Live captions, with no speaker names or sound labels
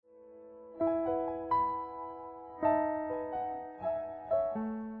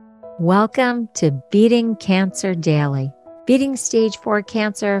Welcome to Beating Cancer Daily. Beating stage 4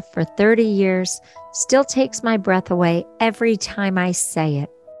 cancer for 30 years still takes my breath away every time I say it.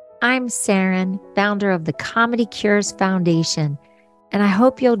 I'm Saren, founder of the Comedy Cures Foundation, and I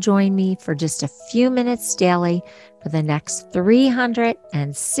hope you'll join me for just a few minutes daily for the next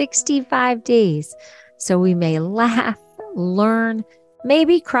 365 days so we may laugh, learn,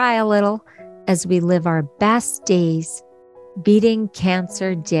 maybe cry a little as we live our best days beating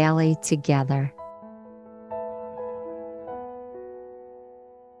cancer daily together.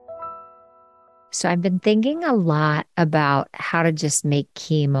 So I've been thinking a lot about how to just make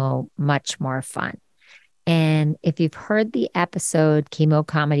chemo much more fun. And if you've heard the episode Chemo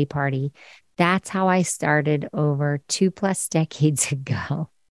Comedy Party, that's how I started over 2+ decades ago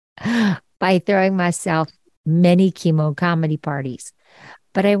by throwing myself many chemo comedy parties.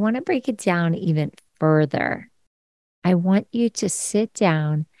 But I want to break it down even further. I want you to sit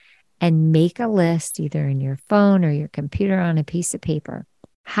down and make a list, either in your phone or your computer on a piece of paper,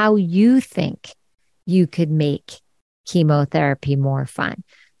 how you think you could make chemotherapy more fun.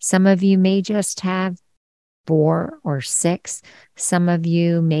 Some of you may just have 4 or 6. Some of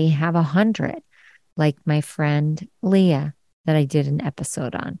you may have 100, like my friend Leah that I did an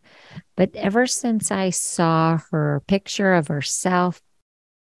episode on. But ever since I saw her picture of herself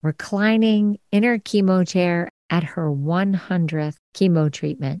reclining in her chemo chair at her 100th chemo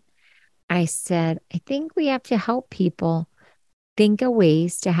treatment, I said, I think we have to help people think of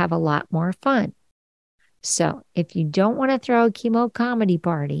ways to have a lot more fun. So if you don't want to throw a chemo comedy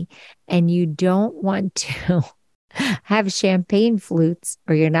party and you don't want to have champagne flutes,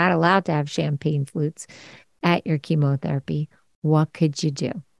 or you're not allowed to have champagne flutes at your chemotherapy, what could you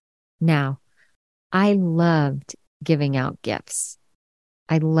do? Now, I loved giving out gifts.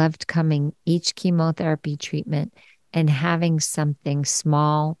 I loved coming each chemotherapy treatment and having something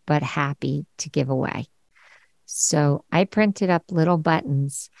small but happy to give away. So I printed up little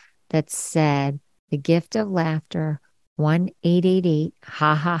buttons that said, the gift of laughter, 1-888,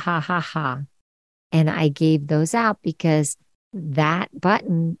 ha, ha, ha, ha, ha. And I gave those out because that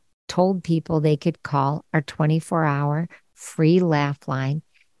button told people they could call our 24-hour free laugh line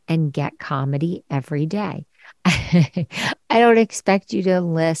and get comedy every day. I don't expect you to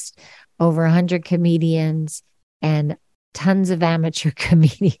list over 100 comedians and tons of amateur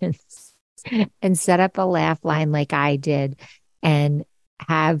comedians and set up a laugh line like I did and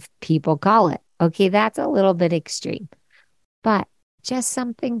have people call it. Okay, that's a little bit extreme, but just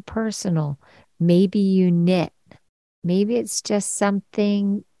something personal. Maybe you knit. Maybe it's just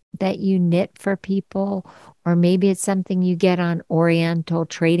something that you knit for people, or maybe it's something you get on Oriental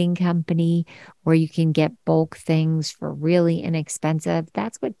Trading Company where you can get bulk things for really inexpensive.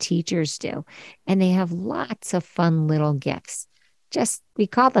 That's what teachers do. And they have lots of fun little gifts. We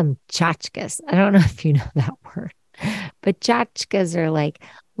call them tchotchkes. I don't know if you know that word, but tchotchkes are like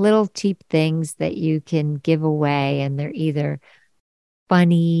little cheap things that you can give away, and they're either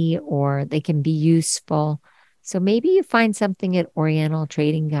funny or they can be useful. So maybe you find something at Oriental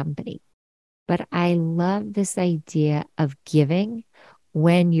Trading Company. But I love this idea of giving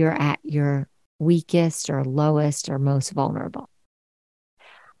when you're at your weakest or lowest or most vulnerable.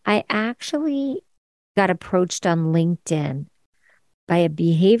 I actually got approached on LinkedIn by a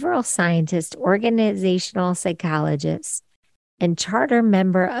behavioral scientist, organizational psychologist, and charter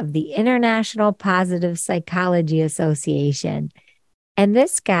member of the International Positive Psychology Association. And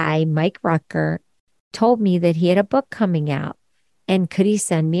this guy, Mike Rucker, told me that he had a book coming out and could he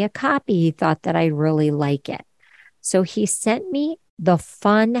send me a copy? He thought that I'd really like it. So he sent me The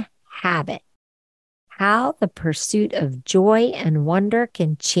Fun Habit: How the Pursuit of Joy and Wonder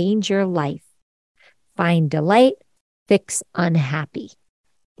Can Change Your Life. Find delight, fix unhappy.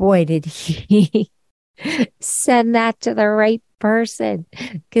 Boy, did he send that to the right person,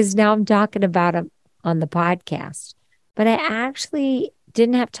 because now I'm talking about him on the podcast. But I actually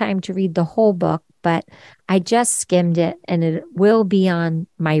didn't have time to read the whole book, but I just skimmed it, and it will be on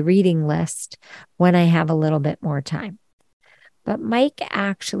my reading list when I have a little bit more time. But Mike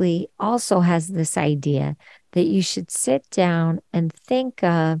actually also has this idea that you should sit down and think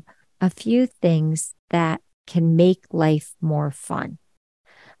of a few things that can make life more fun.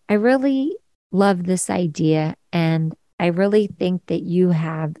 I really love this idea, and I really think that you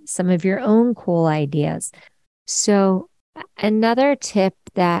have some of your own cool ideas. So another tip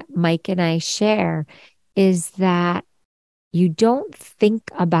that Mike and I share is that you don't think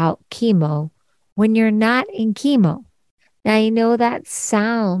about chemo when you're not in chemo. Now, I know that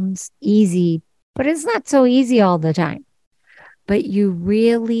sounds easy, but it's not so easy all the time. But you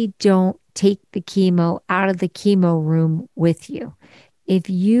really don't take the chemo out of the chemo room with you. if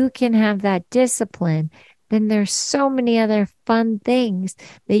you can have that discipline, then there's so many other fun things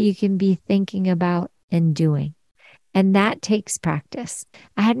that you can be thinking about and doing. And that takes practice.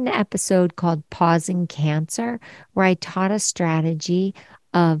 I had an episode called Pausing Cancer where I taught a strategy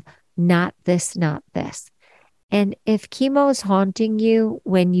of not this, not this. And if chemo is haunting you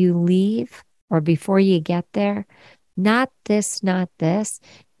when you leave or before you get there, not this, not this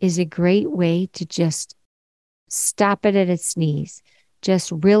is a great way to just stop it at its knees.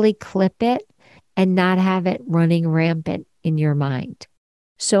 Just really clip it and not have it running rampant in your mind.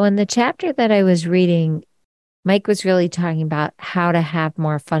 So, in the chapter that I was reading, Mike was really talking about how to have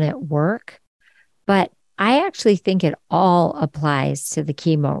more fun at work, but I actually think it all applies to the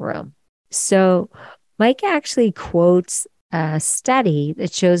chemo room. So, Mike actually quotes a study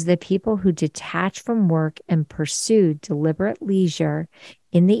that shows that people who detach from work and pursue deliberate leisure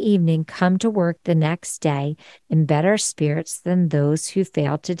in the evening come to work the next day in better spirits than those who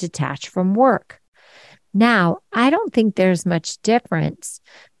fail to detach from work. Now, I don't think there's much difference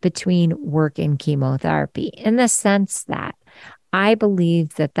between work and chemotherapy in the sense that I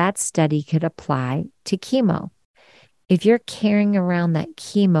believe that that study could apply to chemo. If you're carrying around that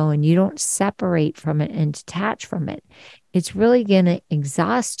chemo and you don't separate from it and detach from it, it's really going to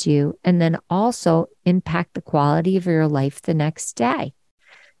exhaust you and then also impact the quality of your life the next day.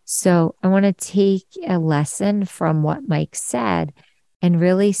 So I want to take a lesson from what Mike said and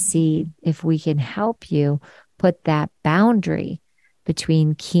really see if we can help you put that boundary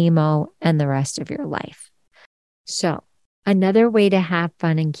between chemo and the rest of your life. So another way to have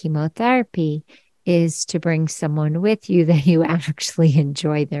fun in chemotherapy is to bring someone with you that you actually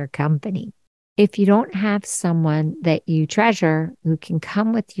enjoy their company. If you don't have someone that you treasure who can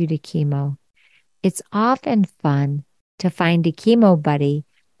come with you to chemo, it's often fun to find a chemo buddy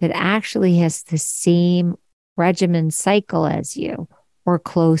that actually has the same regimen cycle as you or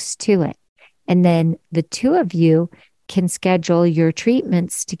close to it. And then the two of you can schedule your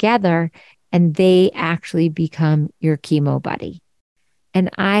treatments together and they actually become your chemo buddy. And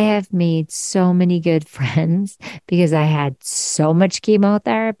I have made so many good friends because I had so much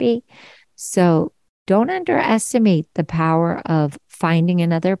chemotherapy. So don't underestimate the power of finding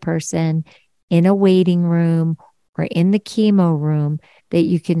another person in a waiting room or in the chemo room that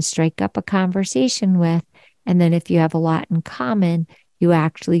you can strike up a conversation with. And then if you have a lot in common, you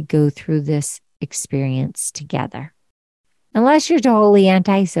actually go through this experience together. Unless you're totally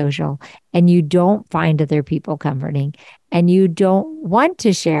antisocial and you don't find other people comforting and you don't want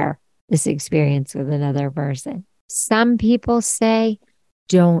to share this experience with another person. Some people say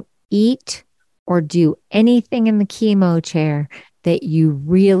don't eat or do anything in the chemo chair that you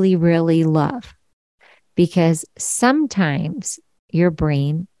really, really love, because sometimes your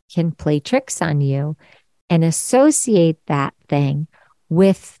brain can play tricks on you and associate that thing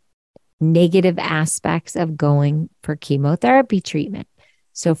with negative aspects of going for chemotherapy treatment.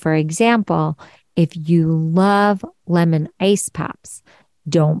 So, for example, if you love lemon ice pops,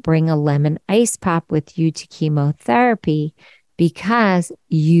 don't bring a lemon ice pop with you to chemotherapy because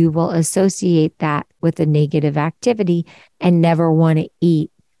you will associate that with a negative activity and never want to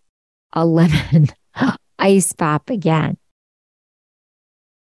eat a lemon ice pop again.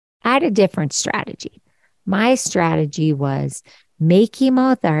 I had a different strategy. My strategy was make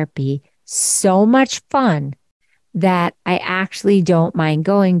chemotherapy so much fun that I actually don't mind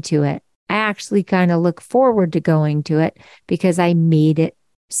going to it. I actually kind of look forward to going to it because I made it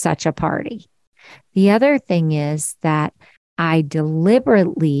such a party. The other thing is that I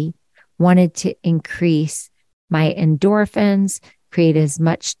deliberately wanted to increase my endorphins, create as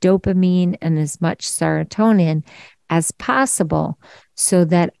much dopamine and as much serotonin as possible so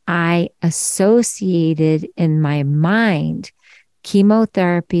that I associated in my mind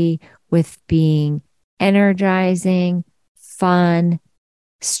chemotherapy with being energizing, fun,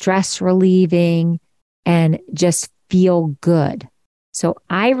 stress relieving, and just feel good. So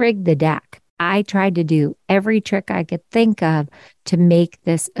I rigged the deck. I tried to do every trick I could think of to make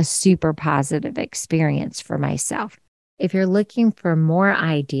this a super positive experience for myself. If you're looking for more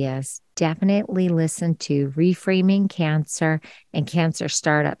ideas, definitely listen to Reframing Cancer and Cancer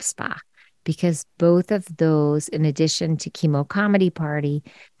Startup Spa, because both of those, in addition to Chemo Comedy Party,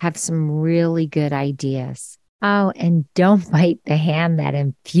 have some really good ideas. Oh, and Don't Bite the Hand That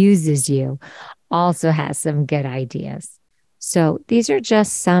Infuses You also has some good ideas. So these are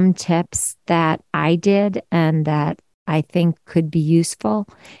just some tips that I did and that I think could be useful.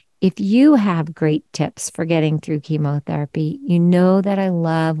 If you have great tips for getting through chemotherapy, you know that I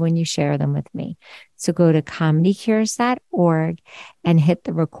love when you share them with me. So go to comedycures.org and hit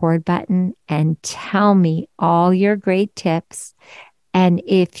the record button and tell me all your great tips. And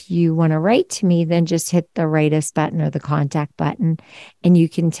if you want to write to me, then just hit the write us button or the contact button, and you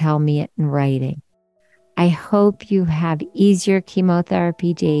can tell me it in writing. I hope you have easier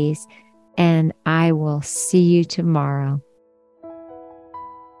chemotherapy days, and I will see you tomorrow.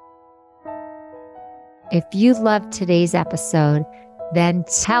 If you loved today's episode, then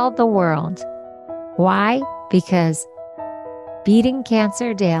tell the world. Why? Because Beating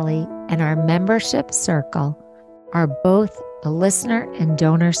Cancer Daily and our membership circle are both a listener and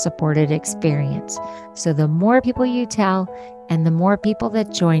donor supported experience. So the more people you tell and the more people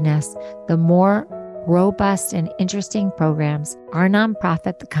that join us, the more robust and interesting programs our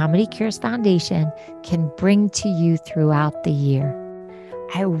nonprofit, the Comedy Cures Foundation, can bring to you throughout the year.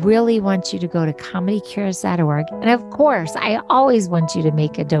 I really want you to go to comedycures.org. And of course, I always want you to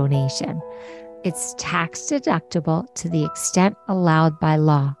make a donation. It's tax deductible to the extent allowed by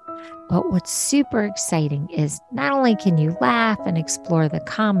law. But what's super exciting is not only can you laugh and explore the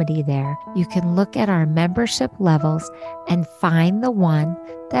comedy there, you can look at our membership levels and find the one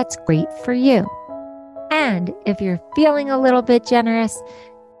that's great for you. And if you're feeling a little bit generous,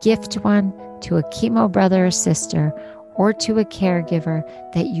 gift one to a chemo brother or sister or to a caregiver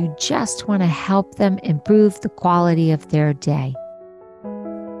that you just want to help them improve the quality of their day.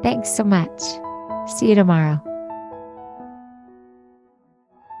 Thanks so much. See you tomorrow.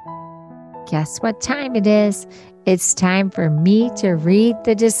 Guess what time it is? It's time for me to read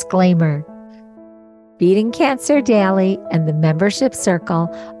the disclaimer. Beating Cancer Daily and the membership circle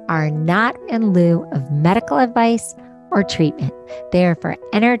are not in lieu of medical advice or treatment. They are for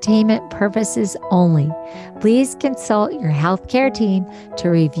entertainment purposes only. Please consult your healthcare team to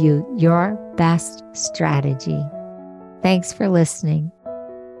review your best strategy. Thanks for listening.